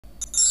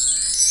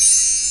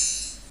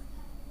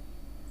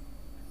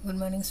Good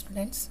morning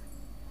students.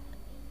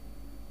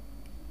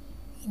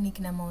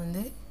 இன்னைக்கு நம்ம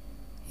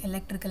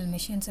electrical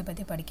machines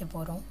பத்தி படிக்க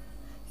போறோம்.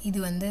 இது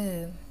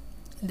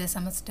இந்த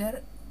செமஸ்டர்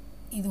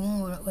இதுவும்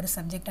ஒரு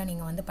சப்ஜெக்ட்டா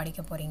நீங்க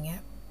படிக்க போறீங்க.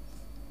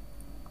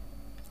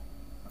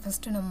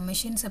 ஃபர்ஸ்ட் நம்ம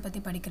machines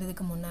பத்தி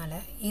படிக்கிறதுக்கு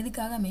முன்னால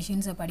எதுக்காக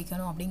machines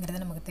படிக்கணும்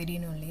அப்படிங்கறது நமக்கு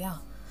தெரியணும் இல்லையா?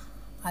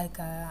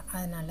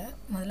 அதனால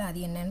முதல்ல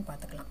அது என்னன்னு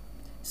பார்த்துக்கலாம்.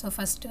 சோ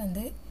ஃபர்ஸ்ட்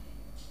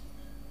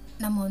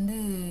நம்ம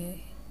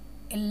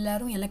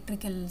எல்லாரும்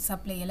electric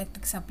supply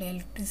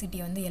electricity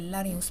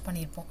எல்லாரும் யூஸ்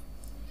பண்ணிருப்போம்.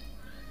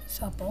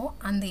 சோ அப்போ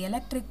அந்த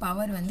electric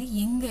power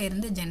எங்க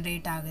இருந்து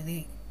ஜெனரேட் ஆகுது?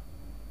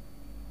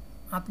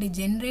 அப்படி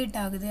ஜெனரேட்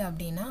ஆகுது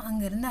அப்படினா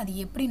அங்க இருந்து அது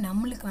எப்படி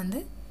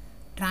நமக்கு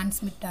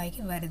டிரான்ஸ்மிட் ஆகி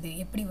வருது?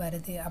 எப்படி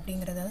வருது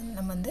அப்படிங்கறத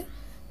நம்ம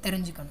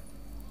தெரிஞ்சுக்கணும்.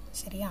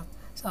 சரியா?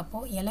 சோ அப்போ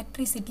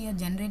எலக்ட்ரிசிட்டியை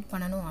ஜெனரேட்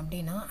பண்ணனும்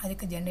அப்படினா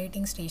அதுக்கு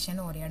ஜெனரேட்டிங்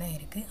ஸ்டேஷன் ஒரு இடம்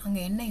இருக்கு. அங்க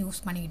என்ன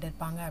யூஸ் பண்ணிட்டு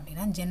இருப்பாங்க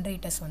அப்படினா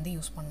ஜெனரேட்டர்ஸ்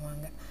யூஸ்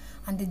பண்ணுவாங்க.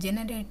 அந்த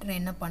ஜெனரேட்டர்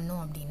என்ன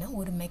பண்ணும் அப்படினா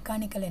ஒரு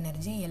மெக்கானிக்கல்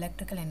எனர்ஜி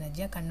எலக்ட்ரிக்கல்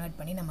எனர்ஜியா கன்வர்ட்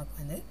பண்ணி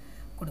நமக்கு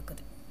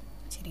கொடுக்குது.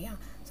 சரியா?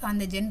 சோ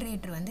அந்த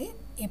ஜெனரேட்டர்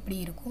எப்படி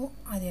இருக்கும்?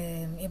 அது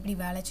எப்படி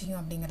வேலை செய்யும்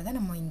அப்படிங்கறத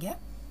நம்ம இங்க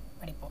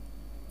படிப்போம்.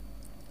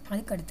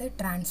 அதுக்கு அடுத்து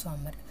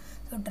டிரான்ஸ்ஃபார்மர்.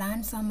 சோ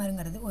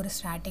டிரான்ஸ்ஃபார்மர்ங்கிறது ஒரு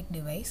ஸ்டாட்டிக்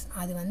டிவைஸ்.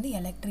 அது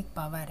எலக்ட்ரிக்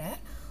பவரை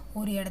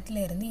ஒரு இடத்துல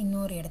இருந்து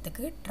இன்னொரு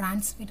இடத்துக்கு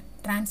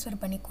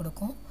ட்ரான்ஸ்ஃபர் பண்ணி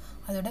கொடுக்கும்.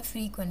 அதோட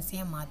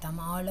frequency-ய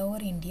மாத்தாம all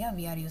over India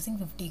we are using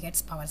 50 Hz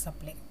power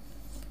supply.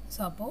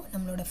 So அப்போ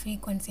நம்மளோட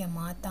frequency-ய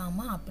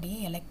மாத்தாம அப்படியே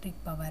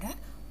எலக்ட்ரிக் பவரை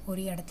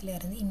ஒரு இடத்துல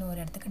இருந்து இன்னொரு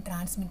இடத்துக்கு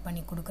ட்ரான்ஸ்மிட்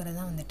பண்ணி கொடுக்கிறது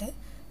தான்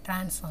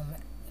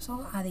டிரான்ஸ்ஃபார்மர். சோ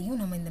அதையும்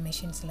நம்ம இந்த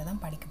மெஷின்ஸ்ல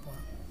தான் படிக்க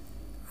போறோம்.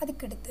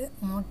 அதுக்கு அடுத்து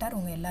மோட்டார்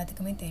உங்க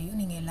எல்லாத்துக்குமே தெரியும்.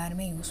 நீங்க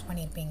எல்லாரும் யூஸ்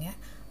பண்ணிருப்பீங்க.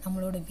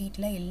 நம்மளோட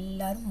வீட்ல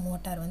எல்லாரும்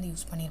மோட்டார்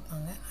யூஸ்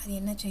பண்ணிருப்பாங்க. அது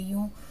என்ன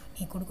செய்யும்?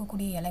 நீ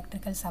கொடுக்கக்கூடிய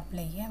எலக்ட்ரிக்கல்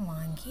சப்ளையை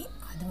வாங்கி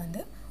அது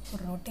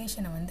ஒரு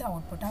ரொட்டேஷனை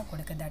அவுட்புட்டா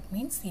கொடுக்குது. தட்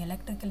மீன்ஸ்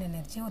எலக்ட்ரிக்கல்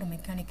எனர்ஜி ஒரு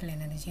மெக்கானிக்கல்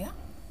எனர்ஜியா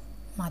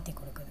மாத்தி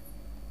கொடுக்குது.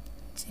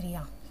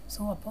 சரியா?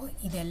 சோ அப்போ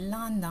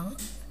இதெல்லாம் தான்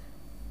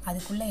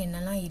அதுக்குள்ள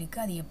என்னெல்லாம் இருக்கு,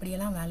 அது எப்படி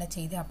எல்லாம் வேலை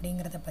செய்யுது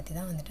அப்படிங்கறத பத்தி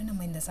தான்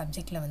நம்ம இந்த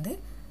சப்ஜெக்ட்ல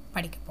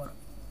படிக்க போறோம்.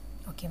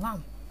 ஓகேவா?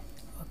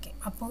 ஓகே.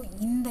 அப்போ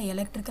இந்த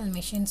எலக்ட்ரிக்கல்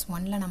மெஷின்ஸ்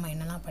 1ல நம்ம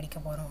என்னெல்லாம் படிக்க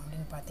போறோம்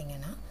அப்படினு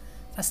பாத்தீங்கன்னா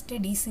ஃபர்ஸ்ட்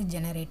DC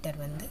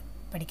ஜெனரேட்டர்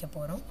படிக்க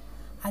போறோம்.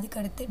 அதுக்கு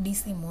அடுத்து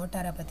DC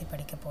மோட்டாரை பத்தி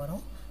படிக்க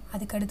போறோம்.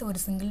 அதுக்கு அடுத்து ஒரு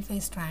சிங்கிள்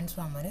ஃபேஸ்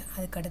டிரான்ஸ்ஃபார்மர்,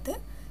 அதுக்கு அடுத்து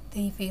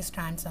 3 face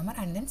transformer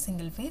and then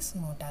single phase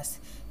Motors.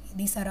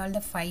 These are all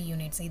the 5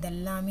 units.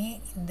 இதெல்லாமே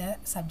இந்த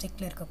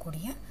சப்ஜெக்ட்ல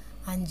இருக்கக்கூடிய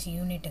 5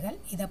 யூனிட்கள்.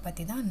 இத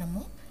பத்தி தான்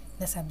நம்ம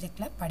இந்த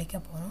சப்ஜெக்ட்ல படிக்க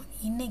போறோம்.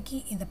 இன்னைக்கு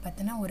இத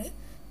பத்தின ஒரு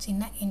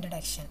சின்ன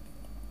இன்ட்ரோடக்ஷன்.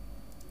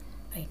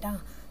 ரைட்டா?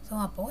 சோ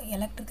அப்போ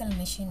எலக்ட்ரிக்கல்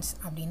மெஷின்ஸ்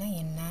அப்படினா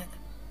என்ன?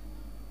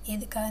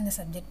 எதுக்காக இந்த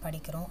சப்ஜெக்ட்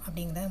படிக்கிறோம்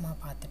அப்படிங்கறத நம்ம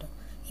பார்த்துட்டோம்.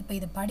 இப்போ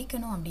இது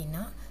படிக்கணும்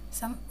அப்படினா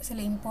சில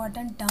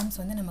இம்பார்ட்டன்ட் டர்ம்ஸ்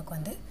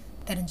நமக்கு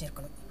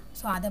தெரிஞ்சிருக்கணும்.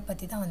 சோ அத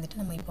பத்தி தான்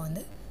நம்ம இப்போ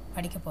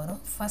படிக்க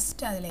போறோம்.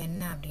 ஃபர்ஸ்ட் அதுல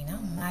என்ன அப்படினா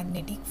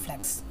மேக்னெட்டிக்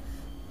ஃப்ளக்ஸ்.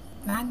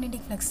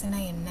 மேக்னெட்டிக் ஃப்ளக்ஸ்னா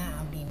என்ன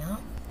அப்படினா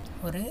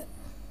ஒரு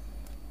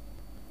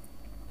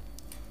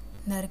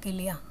இருக்கு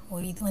இல்லையா,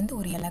 ஒரு இது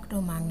ஒரு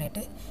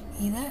எலக்ட்ரோமேக்னெட்.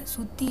 இத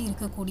சுத்தி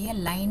இருக்கக்கூடிய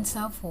lines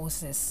of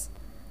forces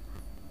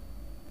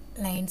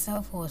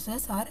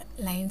or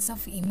lines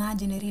of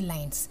imaginary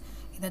lines,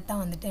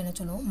 இதத்தான் என்ன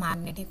சொல்லுவோம்?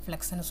 மேக்னெட்டிக்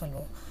ஃப்ளக்ஸ்னு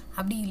சொல்லுவோம்.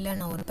 அப்படி இல்ல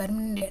நான் ஒரு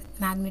பெர்மனன்ட்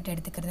மேக்னெட்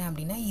எடுத்துக்கிறேன்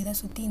அப்படினா இத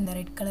சுத்தி இந்த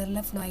ரெட்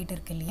கலர்ல ஃப்ளோ ஆயிட்டு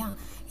இருக்கு இல்லையா,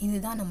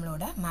 இதுதான்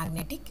நம்மளோட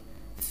magnetic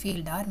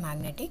field R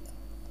magnetic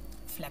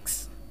flux.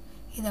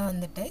 இத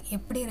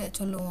எப்படி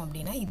சொல்லுவோம்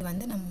அப்படினா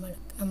இது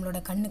நம்மளோட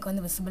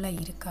கண்ணுக்கு விசிபிளா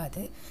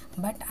இருக்காது.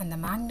 பட் அந்த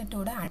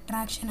மேக்னெட்டோட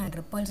அட்ராக்ஷன் அண்ட்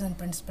ரிப்பல்ஷன்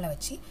பிரின்சிபலை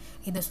வச்சு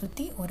இத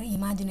சுத்தி ஒரு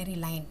இமேஜினரி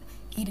லைன்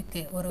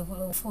இருக்கு, ஒரு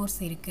ஃபோர்ஸ்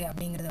இருக்கு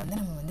அப்படிங்கறத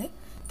நம்ம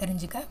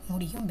தெரிஞ்சுக்க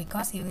முடியும்.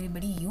 because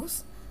everybody use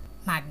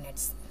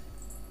magnets.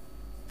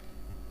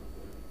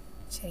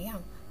 சரியா?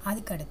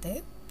 அதுக்கு அடுத்து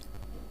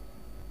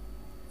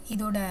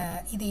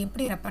இதை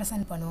எப்படி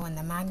ரெப்ரசன்ட் பண்ணுவோம்?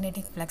 அந்த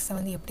மேக்னெட்டிக்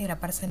ஃப்ளக்ஸை எப்படி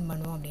ரெப்ரசன்ட்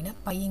பண்ணுவோம் அப்படினா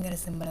பைங்கிற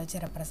சிம்பலை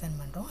வச்சு ரெப்ரசன்ட்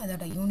பண்றோம்.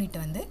 அதோட யூனிட்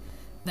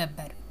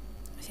வெபர்.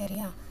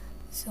 சரியா?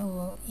 சோ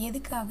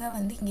எதுக்காக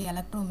இங்க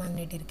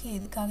எலக்ட்ரோமேக்னெட் இருக்கு,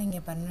 எதுக்காக இங்க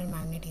பெர்மனன்ட்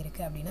மேக்னெட்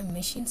இருக்கு அப்படினா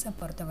மெஷின்ஸை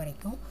பொறுத்த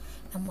வரைக்கும்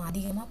நம்ம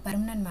அதிகமா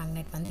பெர்மனன்ட்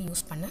மேக்னெட்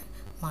யூஸ் பண்ண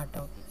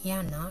மாட்டோம்.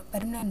 ஏன்னா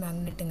பெர்மனன்ட்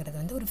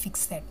மேக்னெட்ங்கிறது ஒரு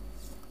ஃபிக்ஸட்.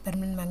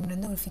 பெர்மனன்ட்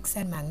மேக்னெட் ஒரு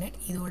ஃபிக்ஸட் மேக்னெட்.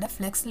 இதோட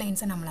ஃப்ளக்ஸ்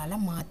லைன்ஸை நம்மளால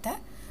மாத்த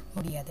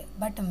முடியாது.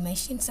 பட்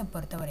மெஷின்ஸை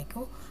பொறுத்த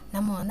வரைக்கும்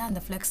நம்ம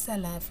அந்த ஃப்ளக்ஸை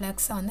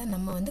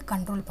நம்ம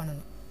கண்ட்ரோல்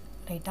பண்ணணும்.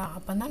 ரைட்டா?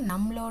 அப்பதான்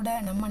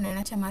நம்ம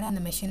நினைச்ச மாதிரி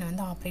அந்த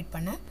மெஷினை ஆப்ரேட்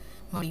பண்ண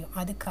முடியும்.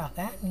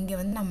 அதுக்காக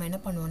இங்க நம்ம என்ன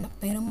பண்ணுவோம்னா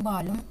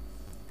பெரும்பாலும்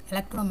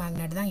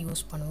எலக்ட்ரோமேக்னெட் தான்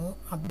யூஸ் பண்ணுவோம்.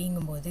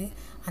 அப்படிங்கும்போது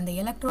அந்த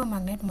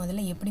எலக்ட்ரோமேக்னெட்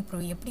முதல்ல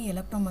எப்படி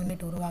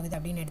எலக்ட்ரோமேக்னெட் உருவாகுது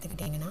அப்படின்னு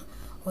எடுத்துக்கிட்டீங்கன்னா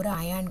ஒரு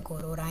அயான்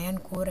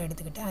கோர்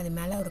எடுத்துக்கிட்டு அது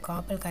மேல ஒரு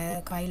காப்பர்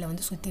காயில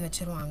சுத்தி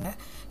வச்சிருவாங்க.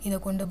 இத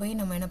கொண்டு போய்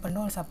நம்ம என்ன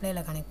பண்றோம்? ஒரு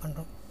சப்ளைல கனெக்ட்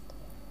பண்றோம்.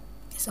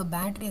 சோ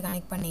பேட்டரியை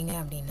கனெக்ட் பண்ணீங்க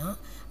அப்படினா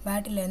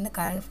பேட்டரியில இருந்து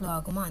கரண்ட் ஃப்ளோ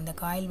ஆகுமா, அந்த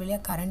காயில் வழியா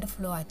கரண்ட்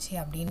ஃப்ளோ ஆச்சு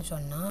அப்படின்னு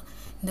சொன்னா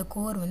இந்த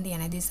கோர்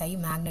எனர்ஜைஸ் ஆகி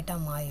மேக்னெட்டா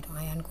மாறிடும்.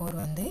 அயான் கோர்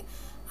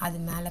அது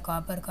மேலே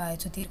காப்பர்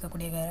காயில் சுற்றி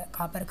இருக்கக்கூடிய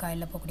காப்பர்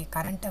காயிலில் போகக்கூடிய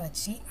கரண்ட்டை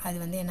வச்சு அது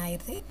வந்து என்ன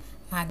ஆயிடுது,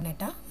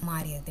 மேக்னெட்டாக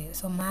மாறிடுது.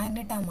 ஸோ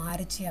மேக்னெட்டாக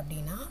மாறிச்சு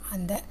அப்படின்னா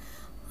அந்த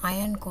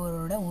அயன்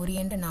கோரோட ஒரு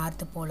எண்டு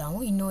நார்த்து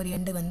போலாகவும் இன்னொரு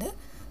எண்டு வந்து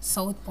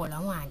சவுத்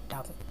போலாகவும் ஆக்ட்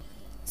ஆகும்.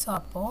 ஸோ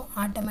அப்போது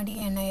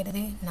ஆட்டோமேட்டிக்காக என்ன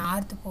ஆயிடுது,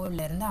 நார்த்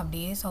போல்லேருந்து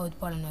அப்படியே சவுத்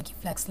போலை நோக்கி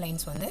ஃப்ளக்ஸ்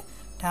லைன்ஸ் வந்து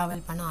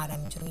ட்ராவல் பண்ண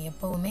ஆரம்பிச்சிடும்.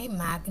 எப்போவுமே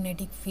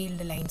மேக்னெட்டிக்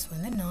ஃபீல்டு லைன்ஸ்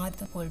வந்து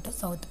north pole to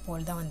south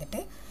pole தான்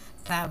வந்துட்டு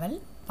ட்ராவல்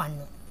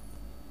பண்ணும்.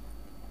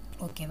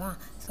 ஓகேவா?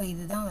 ஸோ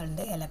இதுதான்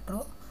வந்து எலக்ட்ரோ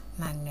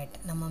மேக்னெட்.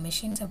 நம்ம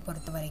மெஷின்ஸை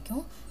பொறுத்த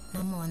வரைக்கும்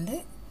நம்ம வந்து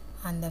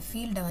அந்த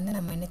ஃபீல்டை வந்து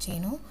நம்ம என்ன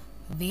செய்யணும்,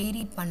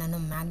 வேரி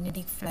பண்ணணும்.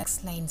 Magnetic flux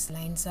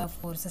lines of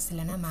forces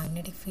இல்லைனா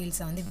மேக்னெட்டிக்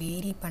ஃபீல்ட்ஸை வந்து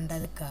வேரி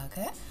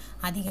பண்ணுறதுக்காக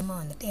அதிகமாக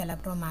வந்துட்டு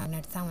எலக்ட்ரோ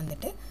மேக்னெட் தான்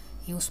வந்துட்டு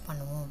யூஸ்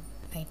பண்ணுவோம்.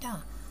 ரைட்டா?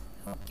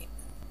 ஓகே,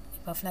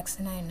 இப்போ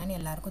ஃப்ளக்ஸ்னால் என்னன்னு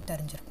எல்லாருக்கும்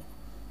தெரிஞ்சிருக்கும்.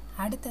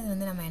 அடுத்தது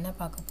வந்து நம்ம என்ன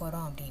பார்க்க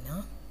போகிறோம் அப்படின்னா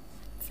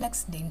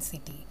ஃப்ளக்ஸ்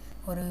டென்சிட்டி.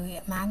 ஒரு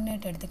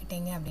மேக்னெட்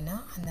எடுத்துக்கிட்டிங்க அப்படின்னா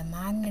அந்த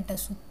மேக்னெட்டை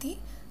சுற்றி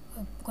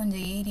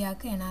கொஞ்சம்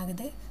ஏரியாவுக்கு என்ன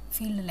ஆகுது,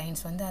 ஃபீல்டு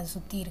லைன்ஸ் வந்து அதை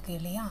சுற்றி இருக்குது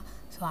இல்லையா?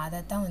 ஸோ அதை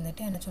தான்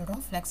வந்துட்டு என்ன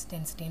சொல்கிறோம், ஃப்ளக்ஸ்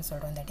டென்சிட்டின்னு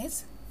சொல்கிறோம். That is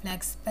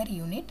flux per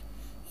unit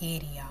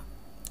area.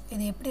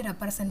 இது எப்படி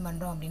ரெப்ரசன்ட்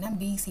பண்ணுறோம் அப்படின்னா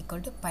B =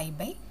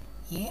 π/a.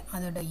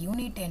 அதோட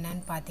யூனிட்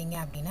என்னன்னு பார்த்தீங்க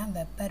அப்படின்னா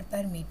வெப்பர்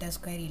பெர் மீட்டர்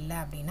ஸ்கொயர், இல்லை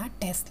அப்படின்னா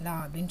டெஸ்லா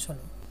அப்படின்னு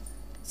சொல்லுவோம்.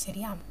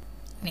 சரியா?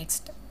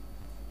 Next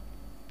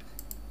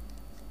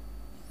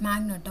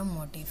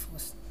மேக்னெட்டோமோட்டிவ்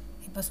force.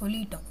 இப்போ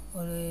சொல்லிட்டோம்,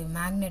 ஒரு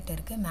மேக்னெட்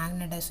இருக்குது,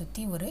 மேக்னெட்டை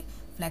சுற்றி ஒரு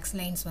ஃப்ளக்ஸ்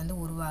லைன்ஸ் வந்து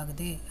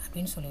உருவாகுது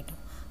அப்படின்னு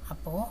சொல்லிட்டோம்.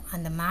 அப்போது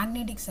அந்த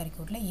மேக்னெட்டிக்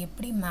சர்க்யூட்டில்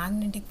எப்படி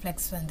மேக்னெட்டிக்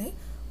ஃப்ளக்ஸ் வந்து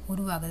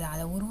உருவாகுது,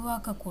 அதை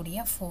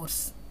உருவாக்கக்கூடிய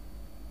ஃபோர்ஸ்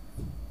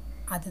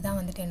அதுதான்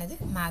வந்துட்டு என்னது,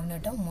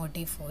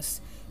 மேக்னெட்டோமோட்டிவ் ஃபோர்ஸ்.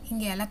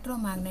 இங்கே எலக்ட்ரோ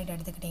மேக்னெட்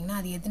எடுத்துக்கிட்டிங்கன்னா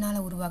அது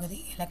எதனால் உருவாகுது,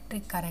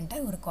 எலக்ட்ரிக் கரண்ட்டை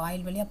ஒரு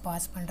காயில் வழியாக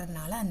பாஸ்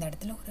பண்ணுறதுனால அந்த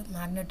இடத்துல ஒரு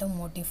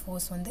மேக்னெட்டோமோட்டிவ்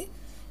ஃபோர்ஸ் வந்து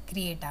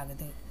க்ரியேட்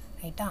ஆகுது.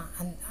 ரைட்டா?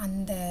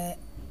 அந்த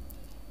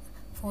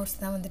ஃபோர்ஸ்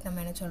தான் வந்துட்டு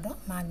நம்ம என்ன சொல்கிறோம்,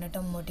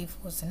 மேக்னெட்டோமோட்டிவ்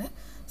ஃபோர்ஸ்னு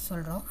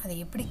சொல்கிறோம். அதை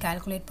எப்படி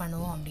கால்குலேட்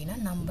பண்ணுவோம் அப்படின்னா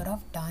number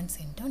of turns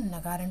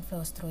into current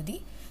flows through the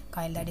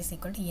coil, that is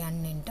equal to N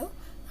 ×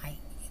 I.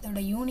 இதோட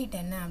யூனிட்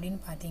என்ன அப்படின்னு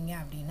பார்த்தீங்க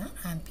அப்படின்னா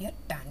ஆம்பியர்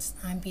டர்ன்ஸ்.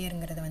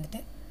 ஆம்பியருங்கிறது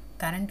வந்துட்டு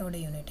கரண்ட்டோட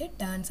யூனிட்டு,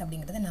 டர்ன்ஸ்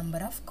அப்படிங்கிறது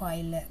நம்பர் ஆஃப்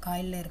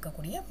காயிலில்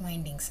இருக்கக்கூடிய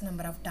வைண்டிங்ஸ்,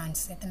 நம்பர் ஆஃப்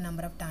டர்ன்ஸ், எத்தனை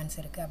நம்பர் ஆஃப் டர்ன்ஸ்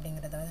இருக்குது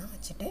அப்படிங்கிறத தான்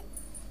வச்சுட்டு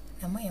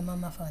நம்ம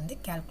எம்எம்எஃப்பை வந்து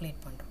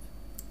கால்குலேட் பண்ணுறோம்.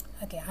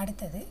 ஓகே,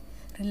 அடுத்தது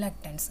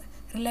ரிலக்டன்ஸ்.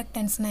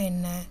 ரிலக்டன்ஸ்னால்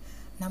என்ன,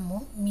 நம்ம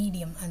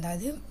மீடியம்,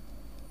 அதாவது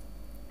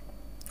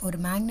ஒரு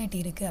மேக்னெட்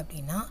இருக்குது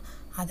அப்படின்னா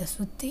அதை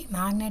சுற்றி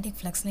மேக்னெட்டிக்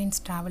ஃப்ளக்ஸ்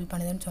லைன்ஸ் ட்ராவல்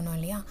பண்ணுதுன்னு சொன்னோம்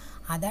இல்லையா,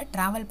 அதை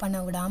ட்ராவல்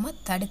பண்ண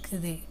விடாமல்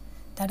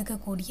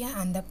தடுக்கக்கூடிய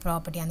அந்த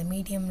ப்ராப்பர்ட்டி, அந்த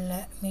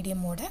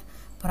மீடியமோட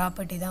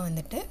ப்ராப்பர்ட்டி தான்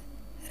வந்துட்டு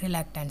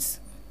ரிலக்டன்ஸ்.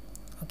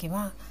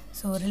 ஓகேவா?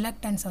 ஸோ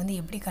ரிலக்டன்ஸை வந்து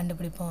எப்படி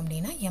கண்டுபிடிப்போம்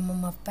அப்படின்னா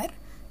MMF/π,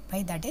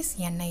 that is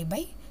NI/π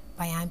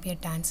ampere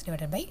turns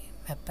divided by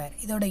webber.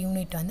 இதோட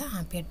யூனிட் வந்து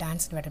ampere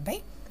turns divided by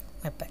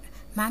webber.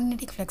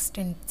 Magnetic flux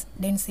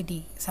density,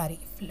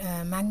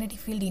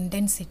 magnetic field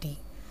intensity,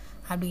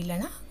 அப்படி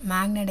இல்லைனா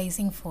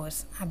மேக்னடைசிங்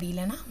ஃபோர்ஸ், அப்படி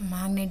இல்லைனா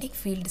மேக்னெட்டிக்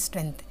ஃபீல்டு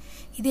ஸ்ட்ரென்த்.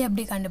 இது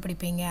எப்படி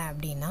கண்டுபிடிப்பீங்க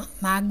அப்படின்னா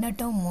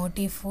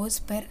மேக்னெட்டோமோட்டிவ் ஃபோர்ஸ்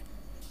பெர்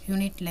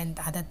யூனிட் லென்த்.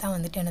 அதை தான்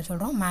வந்துட்டு என்ன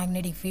சொல்கிறோம்,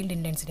 magnetic field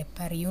intensity.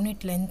 Per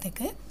unit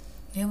லென்த்துக்கு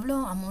எவ்வளோ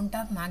அமௌண்ட்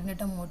ஆஃப்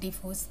மேக்னெட்டோமோட்டிவ்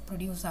ஃபோர்ஸ்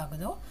ப்ரொடியூஸ்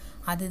ஆகுதோ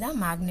அதுதான்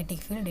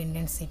மேக்னெட்டிக் ஃபீல்டு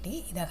இன்டென்சிட்டி.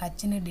 இதை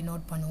ஹச்னு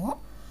டினோட் பண்ணுவோம்.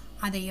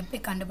 அதை எப்படி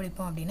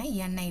கண்டுபிடிப்போம் அப்படின்னா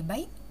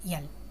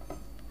NI/L.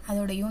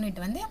 அதோட யூனிட்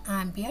வந்து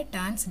ampere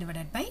turns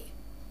divided by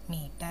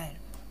metre.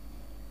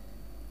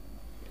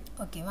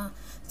 ஓகேவா?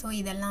 ஸோ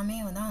இதெல்லாமே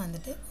தான்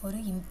வந்துட்டு ஒரு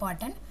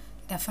இம்பார்ட்டண்ட்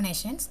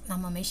டெஃபினேஷன்ஸ்.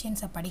 நம்ம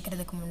மெஷின்ஸை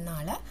படிக்கிறதுக்கு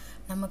முன்னால்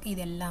நமக்கு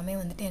இது எல்லாமே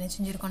வந்துட்டு என்ன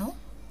செஞ்சுருக்கணும்,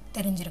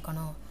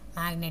 தெரிஞ்சிருக்கணும்.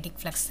 மேக்னெட்டிக்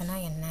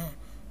ஃப்ளக்ஸ்னால் என்ன,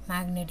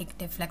 மேக்னெட்டிக்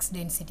ஃப்ளக்ஸ்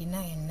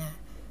டென்சிட்டினா என்ன,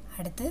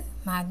 அடுத்து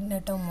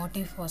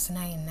மேக்னெட்டோமோட்டிவ்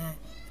ஃபோர்ஸ்னால் என்ன,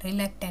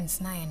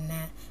 ரிலக்டன்ஸ்னால் என்ன,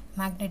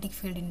 மேக்னெட்டிக்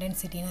ஃபீல்டு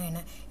இன்டென்சிட்டினா என்ன,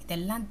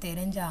 இதெல்லாம்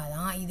தெரிஞ்சால்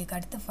தான் இதுக்கு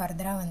அடுத்து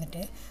ஃபர்தராக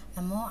வந்துட்டு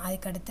நம்ம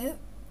அதுக்கடுத்து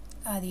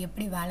அது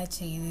எப்படி வேலை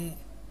செய்யுது,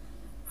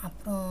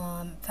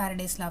 அப்புறம்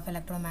Faraday's law of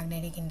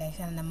electromagnetic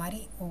induction அந்த மாதிரி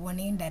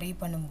ஒவ்வொன்றையும்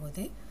டெரைவ்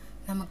பண்ணும்போது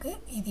நமக்கு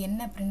இது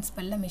என்ன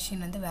பிரின்சிபலில்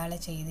மிஷின் வந்து வேலை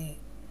செய்யுது,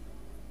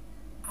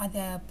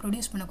 அதை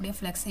ப்ரொடியூஸ் பண்ணக்கூடிய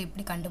ஃப்ளக்ஸை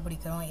எப்படி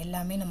கண்டுபிடிக்கிறோம்,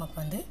 எல்லாமே நமக்கு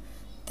வந்து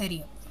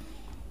தெரியும்.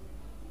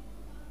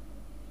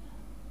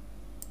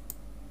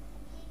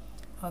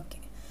 ஓகே,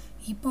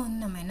 இப்போ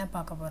வந்து நம்ம என்ன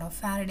பார்க்க போகிறோம்,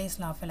 Faraday's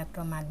law of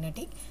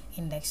electromagnetic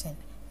induction.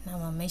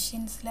 நம்ம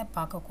மெஷின்ஸில்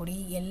பார்க்கக்கூடிய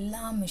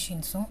எல்லா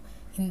மிஷின்ஸும்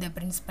இந்த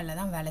பிரின்சிபலில்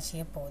தான் வேலை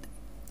செய்ய போகுது.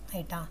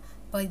 ரைட்டா?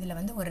 இப்போ இதில்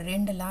வந்து ஒரு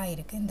 2 லா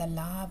இருக்குது. இந்த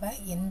லாவை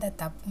எந்த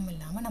தப்பும்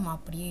இல்லாமல் நம்ம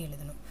அப்படியே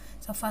எழுதணும்.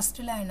 ஸோ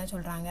ஃபஸ்ட்டு லா என்ன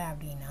சொல்கிறாங்க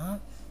அப்படின்னா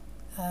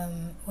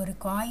ஒரு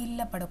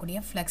காயிலில் படக்கூடிய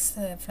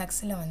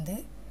ஃப்ளக்ஸில் வந்து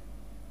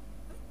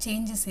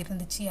சேஞ்சஸ்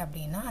இருந்துச்சு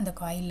அப்படின்னா அந்த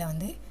காயிலில்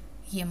வந்து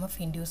EMF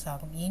இன்டியூஸ்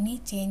ஆகும். Any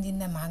change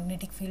in the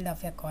magnetic field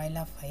of a coil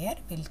of fire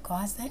will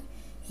cause and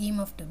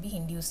EMF to be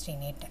induced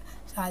in it.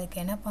 So அதுக்கு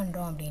என்ன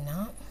பண்ணுறோம் அப்படின்னா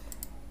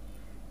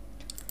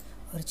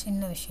ஒரு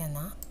சின்ன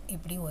விஷயந்தான்,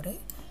 இப்படி ஒரு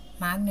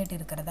மேக்னெட்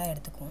இருக்கிறதா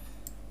எடுத்துக்குவோம்.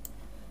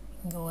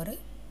 இங்கே ஒரு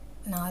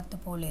நார்த்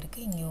போல்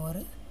இருக்குது, இங்கே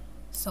ஒரு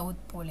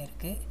சவுத் போல்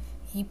இருக்குது.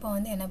 இப்போ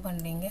வந்து என்ன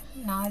பண்ணுறீங்க,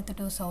 நார்த்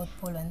டு சவுத்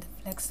போல் வந்து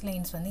ஃப்ளக்ஸ்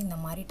லைன்ஸ் வந்து இந்த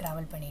மாதிரி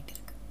ட்ராவல் பண்ணிகிட்டு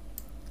இருக்குது.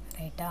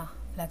 ரைட்டா,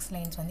 ஃப்ளக்ஸ்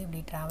லைன்ஸ் வந்து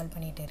இப்படி ட்ராவல்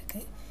பண்ணிகிட்டு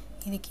இருக்குது.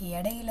 இதுக்கு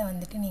இடையில்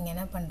வந்துட்டு நீங்கள்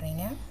என்ன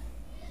பண்ணுறீங்க,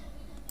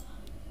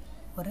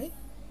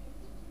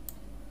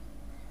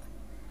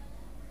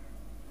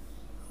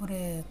 ஒரு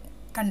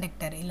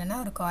கண்டக்டர் இல்லைனா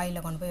ஒரு காயிலை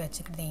கொண்டு போய்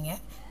வச்சுக்கிட்டீங்க.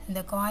 இந்த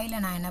காயிலை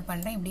நான் என்ன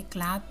பண்ணுறேன், இப்படி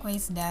கிளாக்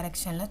வைஸ்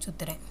டைரெக்ஷனில்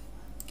சுற்றுறேன்.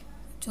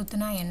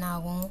 சுற்றுனா என்ன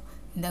ஆகும்,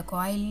 இந்த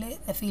காயில்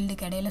இந்த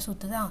ஃபீல்டுக்கு இடையில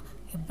சுற்றுதா,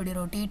 இப்படி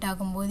ரொட்டேட்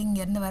ஆகும்போது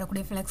இங்கேருந்து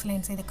வரக்கூடிய ஃப்ளக்ஸ்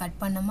லைன்ஸ் இதை கட்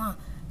பண்ணுமா.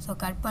 ஸோ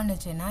கட்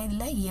பண்ணுச்சுன்னா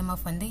இதில்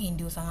இஎம்எஃப் வந்து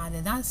இன்டியூஸ் ஆகும்.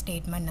 அதுதான்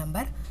ஸ்டேட்மெண்ட்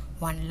நம்பர்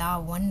 1, லா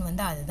 1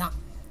 வந்து அதுதான்.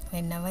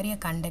 whenever a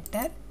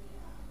conductor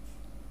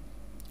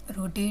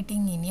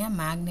rotating in a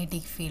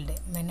magnetic field,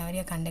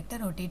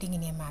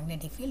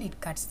 it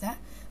cuts the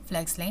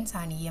flux lines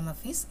and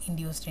EMF is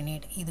induced in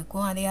it.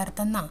 இதுக்கும் அதே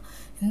அர்த்தம் தான்.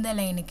 இந்த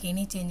லைனுக்கு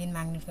any change in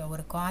magnetic field,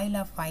 ஒரு காயில்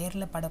ஆஃப்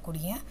ஃபயரில்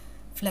படக்கூடிய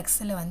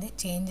ஃப்ளக்ஸில் வந்து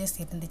சேஞ்சஸ்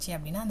இருந்துச்சு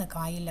அப்படின்னா அந்த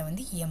காயிலில்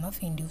வந்து EMF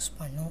இன்டியூஸ்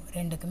பண்ணும்.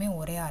 ரெண்டுக்குமே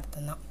ஒரே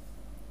அர்த்தம் தான்.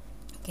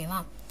 ஓகேவா.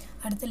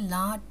 அடுத்து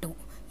லா 2.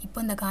 இப்போ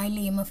இந்த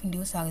காயிலில் EMF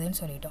இன்டியூஸ் ஆகுதுன்னு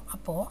சொல்லிட்டோம்.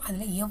 அப்போது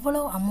அதில்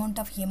எவ்வளோ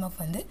அமௌண்ட் ஆஃப் EMF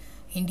வந்து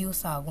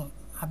இன்டியூஸ் ஆகும்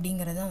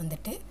அப்படிங்கிறது தான்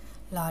வந்துட்டு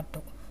லா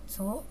 2.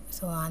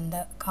 ஸோ அந்த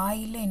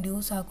காயிலில்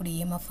இன்டியூஸ் ஆகக்கூடிய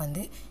EMF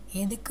வந்து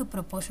எதுக்கு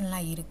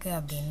ப்ரொபோர்ஷனலாக இருக்குது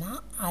அப்படின்னா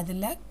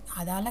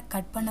அதால்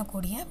கட்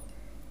பண்ணக்கூடிய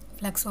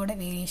ஃப்ளக்ஸோட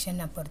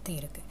வேரியேஷனை பொறுத்து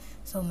இருக்குது.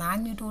 So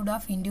magnitude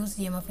of induce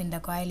EMF in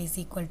the coil is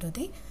equal to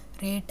the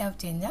rate of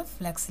change of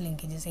flux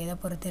linkages. எதை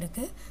பொறுத்து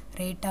இருக்குது,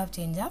 rate of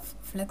change of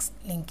flux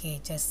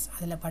linkages,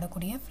 அதில்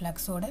படக்கூடிய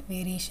ஃப்ளக்ஸோட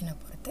வேரியேஷனை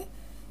பொறுத்து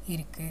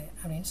இருக்குது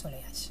அப்படின்னு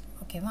சொல்லியாச்சு.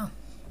 ஓகேவா.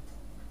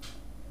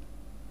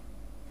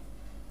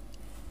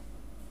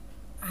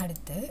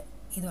 அடுத்து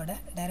இதோட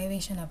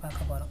டெரைவேஷனை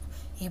பார்க்க போகிறோம்.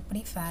 எப்படி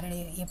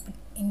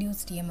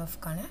இன்டியூஸ்ட்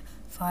EMFக்கான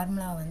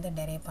ஃபார்முலா வந்து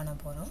டெரைவ் பண்ண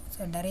போகிறோம். ஸோ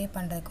டெரைவ்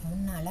பண்ணுறதுக்கு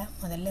முன்னால்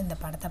முதல்ல இந்த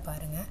படத்தை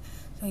பாருங்கள்.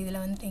 ஸோ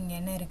இதில் வந்துட்டு இங்கே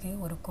என்ன இருக்குது,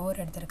 ஒரு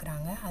கோர்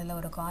எடுத்துருக்குறாங்க. அதில்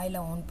ஒரு காயிலை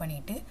ஆன்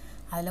பண்ணிவிட்டு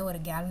அதில் ஒரு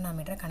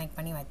கேல்வனாமீட்டரை கனெக்ட்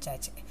பண்ணி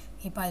வச்சாச்சு.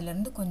 இப்போ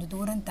அதிலேருந்து கொஞ்சம்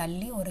தூரம்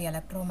தள்ளி ஒரு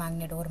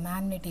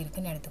மேக்னெட்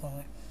இருக்குதுன்னு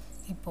எடுத்துக்கோங்க.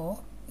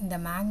 இப்போது இந்த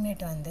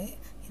மேக்னெட் வந்து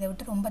இதை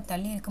விட்டு ரொம்ப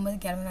தள்ளி இருக்கும்போது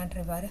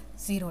கேல்வனாமீட்டர் பாரு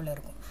 0ல்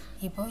இருக்கும்.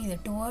 இப்போது இது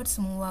டுவர்ட்ஸ்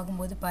மூவ்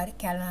ஆகும்போது பாரு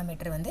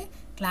கேல்வனாமீட்டர் வந்து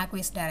கிளாக்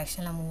வைஸ்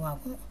டைரெக்ஷனில் மூவ்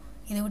ஆகும்.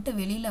 இதை விட்டு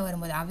வெளியில்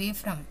வரும்போது அவே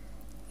ஃப்ரம்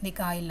தி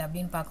காயில்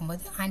அப்படின்னு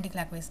பார்க்கும்போது ஆன்டி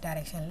கிளாக் வைஸ்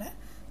டைரெக்ஷனில்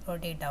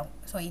ரொட்டேட் ஆகும்.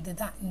 ஸோ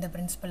இதுதான், இந்த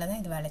பிரின்சிபலில்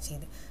தான் இது வேலை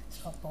செய்யுது. ஸோ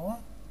அப்போது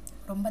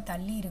ரொம்ப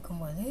தள்ளி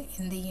இருக்கும்போது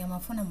எந்த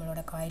EMFும்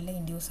நம்மளோட காயிலில்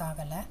இன்டியூஸ்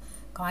ஆகலை.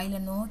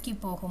 காயிலை நோக்கி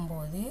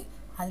போகும்போது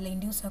அதில்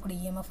இன்டியூஸ் ஆகக்கூடிய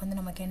EMF வந்து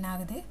நமக்கு என்ன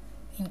ஆகுது,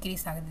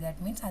 இன்க்ரீஸ் ஆகுது.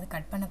 தட் மீன்ஸ் அது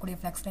கட் பண்ணக்கூடிய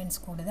ஃப்ளக்ஸ் லைன்ஸ்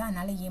கூடுது,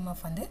 அதனால்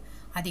EMF வந்து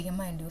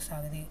அதிகமாக இன்டியூஸ்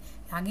ஆகுது.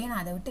 அகைன்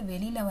அதை விட்டு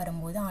வெளியில்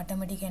வரும்போது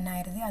ஆட்டோமேட்டிக்காக என்ன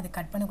ஆயிடுது, அது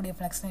கட் பண்ணக்கூடிய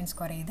ஃப்ளக்ஸ் லைன்ஸ்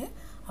குறையுது.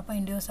 அப்போ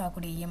இன்டியூஸ்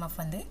ஆகக்கூடிய EMF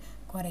வந்து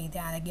குறையுது.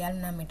 அதை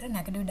கேல்வனாமீட்டர்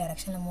நெகட்டிவ்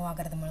டைரெக்ஷனில் மூவ்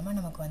ஆகிறது மூலமாக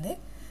நமக்கு வந்து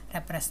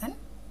ரெப்ரசன்ட்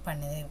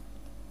பண்ணுது.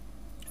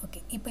 ஓகே,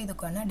 இப்போ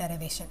இதுக்கான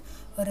டெரைவேஷன்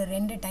ஒரு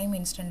 2 டைம்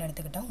இன்ஸ்டன்ட்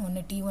எடுத்துக்கிட்டோம்.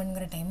 ஒன்று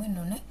T1ங்கிற டைமு,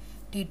 இன்னொன்று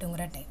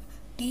T2ங்கிற டைம்.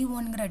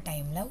 T1ங்கிற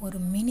டைமில் ஒரு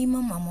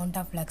மினிமம் அமௌண்ட்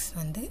ஆஃப் ஃப்ளக்ஸ்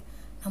வந்து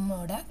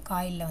நம்மளோட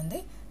காயிலில் வந்து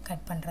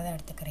கட் பண்ணுறதை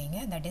எடுத்துக்கிறீங்க.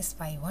 That is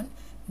 5-1.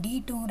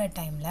 D2ங்கிற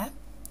டைமில்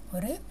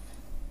ஒரு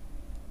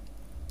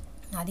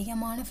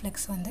அதிகமான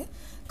ஃப்ளக்ஸ் வந்து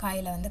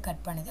காயில் வந்து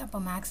கட் பண்ணுது. அப்போ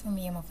மேக்ஸிமம்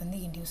EMF வந்து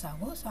இன்டியூஸ்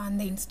ஆகும். ஸோ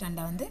அந்த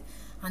இன்ஸ்டண்ட்டை வந்து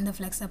அந்த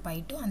ஃப்ளக்ஸை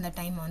போயிட்டு அந்த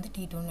டைமை வந்து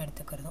T2ன்னு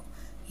எடுத்துக்கிறதும்.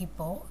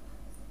 இப்போது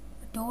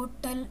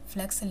டோட்டல்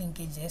ஃப்ளக்ஸ்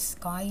லிங்கேஜஸ்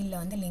காயிலில்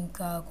வந்து லிங்க்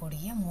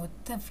ஆகக்கூடிய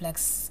மொத்த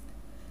ஃப்ளக்ஸ்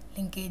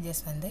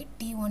லிங்கேஜஸ் வந்து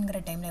T1ங்கிற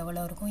டைமில்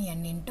எவ்வளோ இருக்கும்,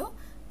 n ×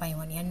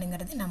 pi1.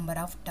 என்னங்கிறது நம்பர்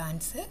ஆஃப்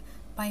டர்ன்ஸு,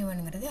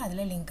 pi1ங்கிறது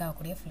அதில் லிங்க்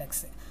ஆகக்கூடிய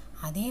ஃப்ளக்ஸு.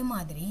 அதே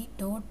மாதிரி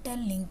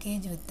total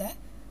linkage with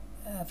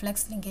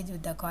flux linkage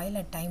with coil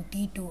at time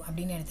T2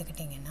 அப்படின்னு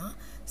எடுத்துக்கிட்டிங்கன்னா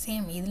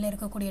சேம் இதில்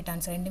இருக்கக்கூடிய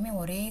டர்ன்ஸ் ரெண்டுமே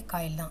ஒரே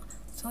காயில் தான்.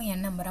 So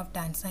n number of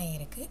turns தான்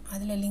இருக்குது.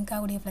 அதில் லிங்க்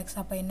ஆகக்கூடிய ஃப்ளக்ஸ்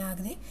அப்போ என்ன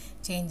ஆகுது,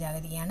 சேஞ்ச்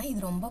ஆகுது. ஏன்னா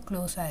இது ரொம்ப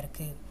க்ளோஸாக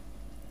இருக்குது.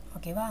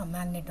 ஓகேவா,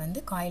 மேக்னெட் வந்து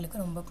காயிலுக்கு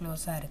ரொம்ப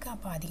க்ளோஸாக இருக்குது.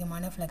 அப்போ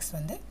அதிகமான ஃப்ளக்ஸ்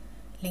வந்து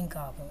லிங்க்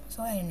ஆகும். So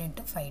n ×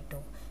 pi2.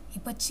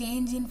 இப்போ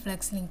சேஞ்ச் இன்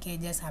ஃப்ளக்ஸ்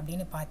லிங்கேஜஸ்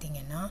அப்படின்னு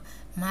பார்த்தீங்கன்னா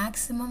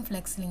maximum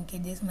flux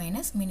linkages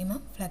minus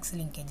minimum flux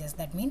linkages.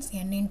 That means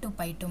n ×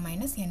 pi2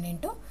 minus n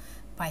 ×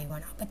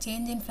 pi1. அப்போ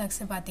சேஞ்ச் இன்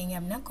ஃப்ளக்ஸ் பார்த்தீங்க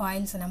அப்படின்னா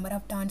காயில்ஸ் நம்பர்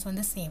ஆஃப் டர்ன்ஸ்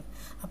வந்து சேம்.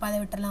 அப்போ அதை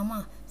விட்டுடலாமா.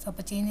 ஸோ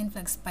அப்போ சேஞ்ச் இன்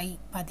ஃப்ளக்ஸ் பை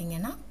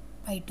பார்த்தீங்கன்னா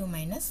pi2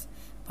 மைனஸ்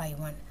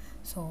pi1.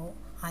 ஸோ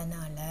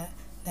அதனால்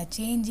the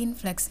change in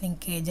flux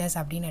linkages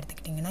அப்படின்னு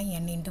எடுத்துக்கிட்டிங்கன்னா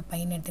n ×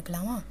 piன்னு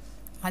எடுத்துக்கலாமா.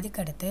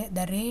 அதுக்கடுத்து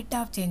the rate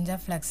of change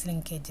of flux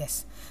linkages,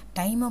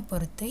 டைமை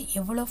பொறுத்து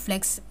எவ்வளோ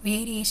ஃப்ளக்ஸ்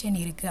வேரியேஷன்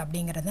இருக்குது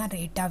அப்படிங்கிறது தான்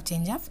rate of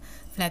change of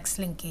flux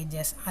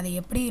linkages. அதை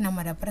எப்படி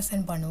நம்ம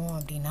ரெப்ரசன்ட் பண்ணுவோம்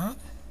அப்படின்னா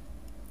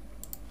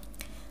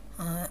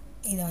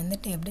இதை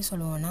வந்துட்டு எப்படி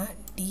சொல்லுவோன்னா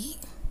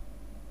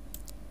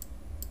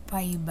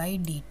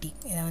d∅dt.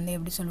 இதை வந்து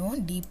எப்படி சொல்லுவோம்,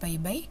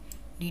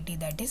 d∅dt.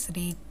 That is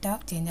rate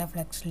of change of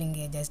flux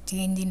linkages,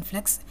 change in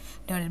flux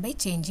divided by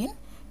change in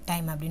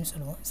time அப்படின்னு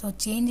சொல்லுவோம். ஸோ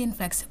சேஞ்ச் இன்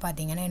ஃப்ளக்ஸ்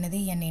பார்த்தீங்கன்னா என்னது,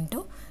 n ×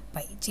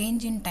 pi.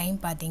 Change in time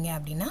பார்த்தீங்க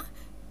அப்படின்னா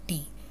t.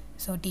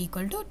 So t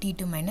 =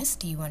 T2 minus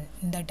T1.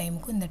 இந்த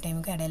டைமுக்கும் இந்த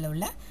டைமுக்கும் இடையில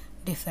உள்ள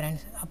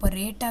டிஃபரன்ஸ். அப்போ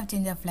rate of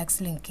change of flux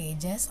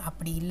linkages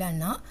அப்படி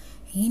இல்லைன்னா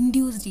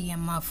இன்டியூஸ்ட்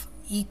இஎம்எஃப்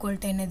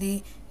ஈக்குவல் டு என்னது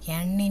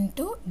n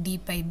இன்ட்டு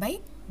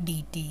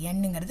dπ/dt.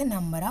 என்னங்கிறது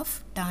நம்பர் ஆஃப்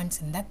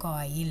டர்ன்ஸ் இந்த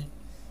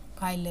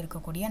காயிலில்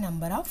இருக்கக்கூடிய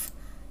நம்பர் ஆஃப்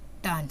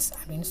டர்ன்ஸ்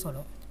அப்படின்னு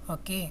சொல்லுவோம்.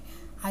 ஓகே,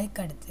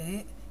 அதுக்கடுத்து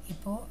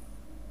இப்போது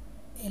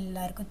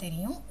எல்லாருக்கும்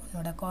தெரியும்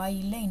உன்னோட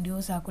காயிலில்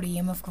இன்டியூஸ் ஆகக்கூடிய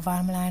இஎம்எஃப்க்கு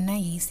ஃபார்முலா என்ன,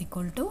 is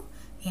equal to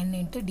n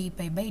into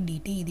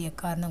dπ/dt. இது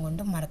எக்காரணம்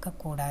கொண்டு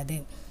மறக்கக்கூடாது.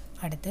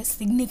 அடுத்து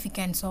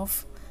significance of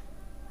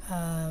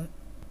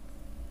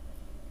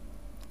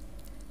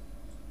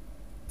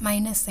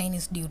minus sign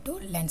is due to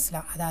lens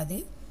லா. அதாவது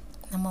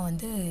நம்ம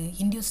வந்து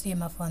இன்டியூஸ்ட்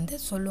இஎம்எஃப் வந்து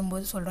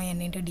சொல்லும்போது சொல்கிறோம்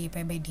n இன்ட்டு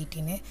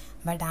dπ/dtன்னு,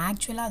 பட்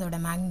ஆக்சுவலாக அதோட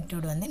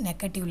மேக்னிடியூட் வந்து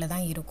நெகட்டிவில்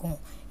தான் இருக்கும்.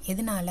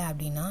 எதனால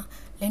அப்படின்னா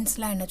லென்ஸ்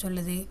லா என்ன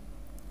சொல்லுது,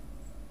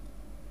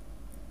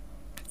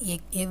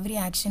 every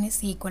action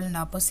is equal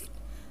and opposite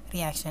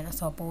reaction.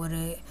 So அப்போ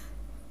ஒரு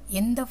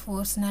எந்த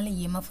ஃபோர்ஸ்னால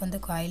இஎம்எஃப்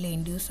வந்து காயிலில்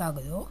இன்டியூஸ்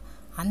ஆகுதோ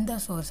அந்த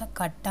சோர்ஸை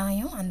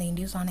கட்டாயம் அந்த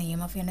இன்டியூஸ் ஆன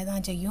இஎம்எஃப் என்ன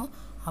தான் செய்யும்,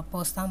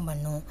 அப்போஸ் தான்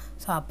பண்ணும்.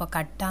 ஸோ அப்போ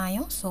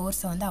கட்டாயம்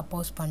சோர்ஸை வந்து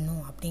அப்போஸ்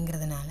பண்ணும்.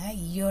 அப்படிங்கிறதுனால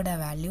ஈயோட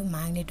வேல்யூ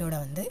மேக்னிடியூடை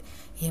வந்து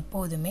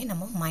எப்போதுமே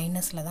நம்ம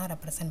மைனஸில் தான்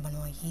ரெப்ரசன்ட்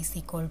பண்ணுவோம். Is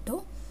equal to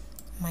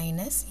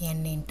minus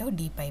n into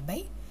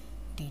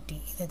dπ/dt.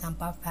 இது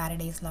தான்ப்பா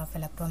Faraday's law of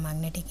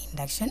electromagnetic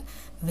induction.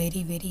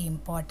 Very very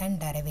important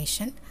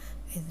derivation.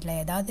 இதில்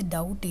ஏதாவது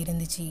டவுட்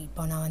இருந்துச்சு,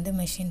 இப்போ நான் வந்து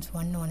மெஷின்ஸ்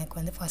 1 உனக்கு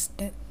வந்து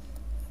ஃபஸ்ட்டு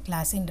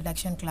கிளாஸ்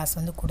இன்ட்ரடக்ஷன் கிளாஸ்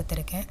வந்து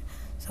கொடுத்துருக்கேன்.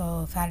 So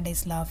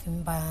Faraday's law of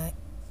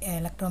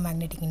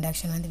electromagnetic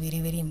induction வந்து very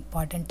very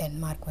important 10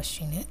 mark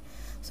கொஸ்டின்னு.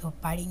 So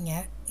படிங்க.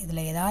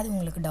 இதில் ஏதாவது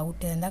உங்களுக்கு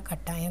டவுட் இருந்தால்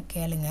கட்டாயம்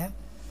கேளுங்க.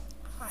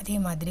 அதே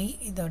மாதிரி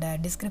இதோட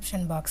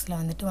டிஸ்கிரிப்ஷன் பாக்ஸில்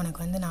வந்துட்டு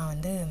உனக்கு வந்து நான்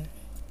வந்து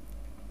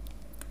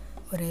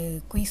ஒரு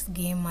குயிஸ்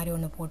கேம் மாதிரி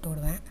ஒன்று போட்டு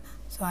விடுவேன்.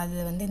 ஸோ அது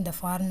வந்து இந்த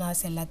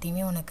ஃபார்முலாஸ்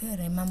எல்லாத்தையுமே உனக்கு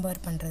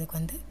ரிமெம்பர் பண்ணுறதுக்கு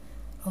வந்து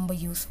ரொம்ப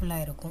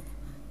யூஸ்ஃபுல்லாக இருக்கும்.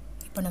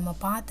 இப்போ நம்ம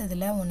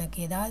பார்த்ததில் உனக்கு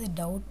ஏதாவது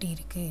டவுட்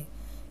இருக்குது,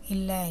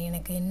 இல்லை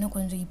எனக்கு இன்னும்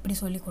கொஞ்சம் இப்படி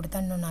சொல்லி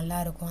கொடுத்தா இன்னும்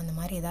நல்லாயிருக்கும், அந்த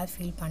மாதிரி ஏதாவது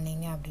ஃபீல்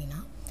பண்ணீங்க அப்படின்னா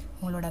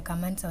உங்களோட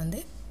கமெண்ட்ஸை வந்து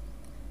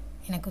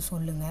எனக்கு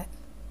சொல்லுங்கள்.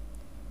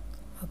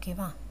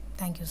 ஓகேவா?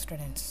 Thank you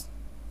students.